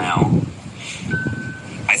devil now,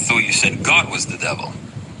 I thought you said God was the devil.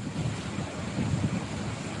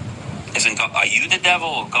 Isn't God, are you the devil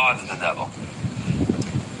or God's the devil?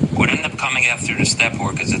 What ended up coming after the step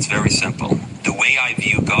work is it's very simple. The way I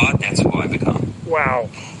view God, that's who I become. Wow.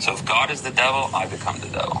 So if God is the devil, I become the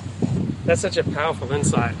devil. That's such a powerful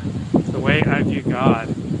insight. The way I view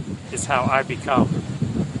God is how I become.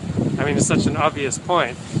 I mean, it's such an obvious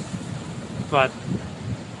point, but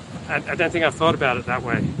I don't think I've thought about it that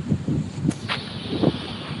way.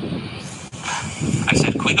 I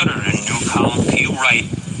said, can we go to the new column? Can you write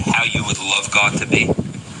how you would love God to be?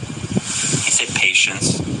 He said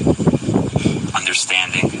patience,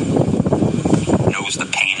 understanding, knows the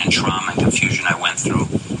pain and trauma and confusion I went through,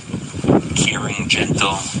 caring,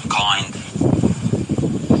 gentle, kind,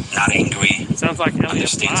 not angry, Sounds like Elliot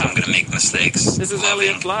understands Blatt. I'm going to make mistakes. This is loving.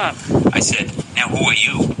 Elliot Blatt. I said, now who are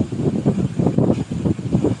you?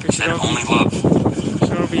 He said, only love.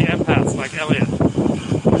 Sure be empaths like Elliot.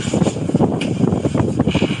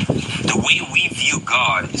 The way we view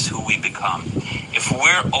God is who we become. If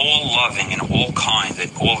we're all loving and all kind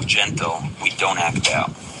and all gentle, we don't act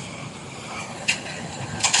out.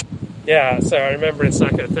 Yeah, so I remember in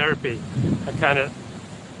psychotherapy, I kind of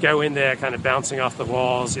go in there kind of bouncing off the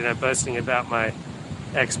walls, boasting about my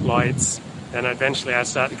exploits. And eventually I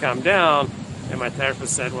start to calm down, and my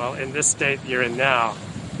therapist said, well, in this state you're in now,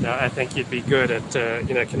 I think you'd be good at,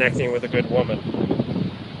 connecting with a good woman.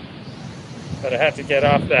 But I had to get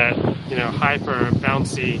off that, hyper,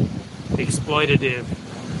 bouncy, exploitative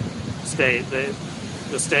state,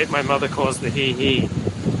 the state my mother calls the he-he.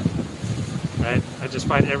 Right? I just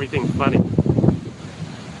find everything funny.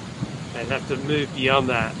 I have to move beyond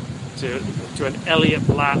that to an Elliot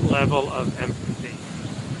Blatt level of empathy.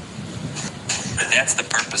 But that's the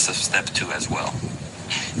purpose of step 2 as well.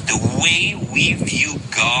 The way we view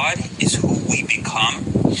God is who we become,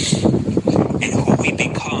 and who we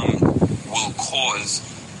become will cause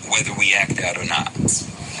whether we act out or not.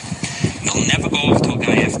 You'll never go over to a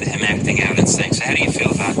guy after him acting out and saying, so how do you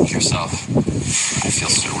feel about yourself? I feel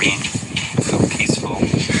serene. I feel peaceful.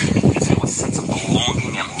 I feel a sense of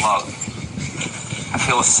belonging and love. I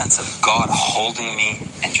feel a sense of God holding me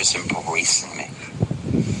and just embracing me.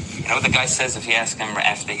 You know what the guy says if you ask him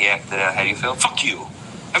after he acted out, how do you feel? Fuck you.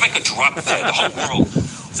 If I could drop the whole world,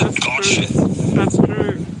 it's a God shit. That's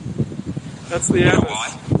true. That's the You know evidence.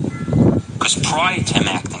 why? Because prior to him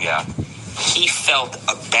acting out, he felt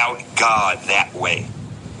about God that way.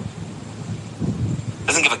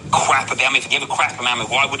 Doesn't give a crap about me. If he gave a crap about me,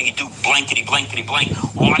 why would he do blankety blankety blank?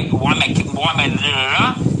 Why am I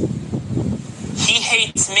He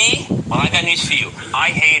hates me. Well, I got news for you. I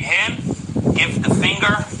hate him. Give the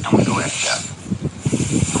finger, and we go after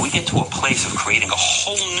that. We get to a place of creating a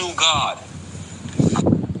whole new God.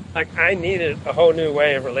 Like, I needed a whole new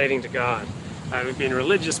way of relating to God. I've been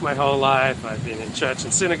religious my whole life. I've been in church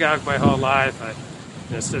and synagogue my whole life.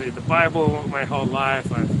 I've studied the Bible my whole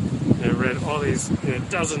life. I've read all these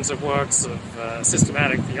dozens of works of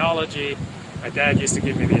systematic theology. My dad used to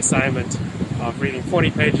give me the assignment of reading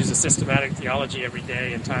 40 pages of systematic theology every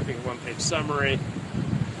day and typing a one-page summary.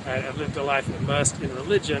 I've lived a life immersed in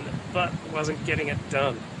religion, but wasn't getting it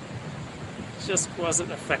done. It just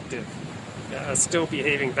wasn't effective. I was still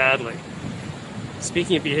behaving badly.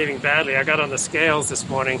 Speaking of behaving badly, I got on the scales this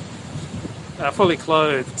morning, fully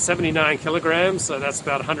clothed, 79 kilograms, so that's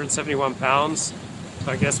about 171 pounds.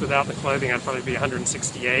 So I guess without the clothing, I'd probably be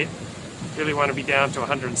 168. Really want to be down to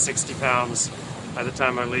 160 pounds by the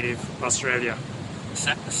time I leave Australia. The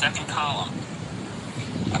second column.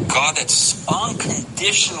 A God that's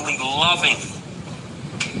unconditionally loving.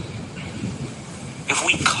 If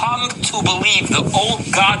we come to believe the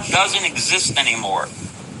old God doesn't exist anymore,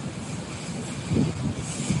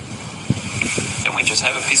 then we just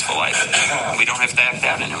have a peaceful life. We don't have to act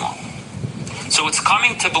out anymore. So it's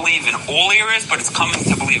coming to believe in all areas, but it's coming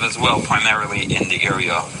to believe as well, primarily in the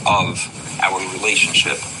area of our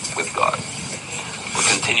relationship with God. We'll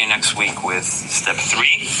continue next week with step 3.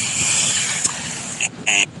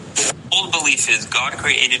 And the old belief is God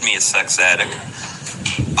created me a sex addict.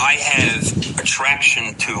 I have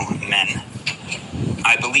attraction to men.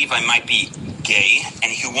 I believe I might be gay,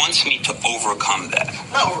 and he wants me to overcome that.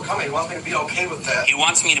 Not overcome it. He wants me to be okay with that. He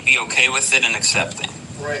wants me to be okay with it and accepting.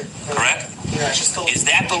 Right. Correct? Yeah, it's just Is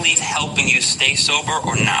that belief helping you stay sober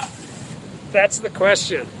or not? That's the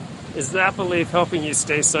question. Is that belief helping you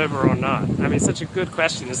stay sober or not? I mean, such a good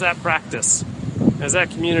question. Is that practice? Is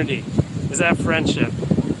that community? Is that friendship?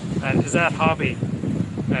 Is that hobby?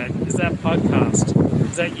 Is that podcast?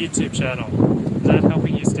 Is that YouTube channel? Is that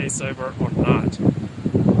helping you stay sober or not?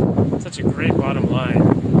 Such a great bottom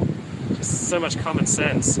line. Just so much common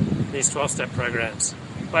sense in these 12-step programs.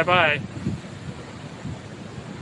 Bye-bye.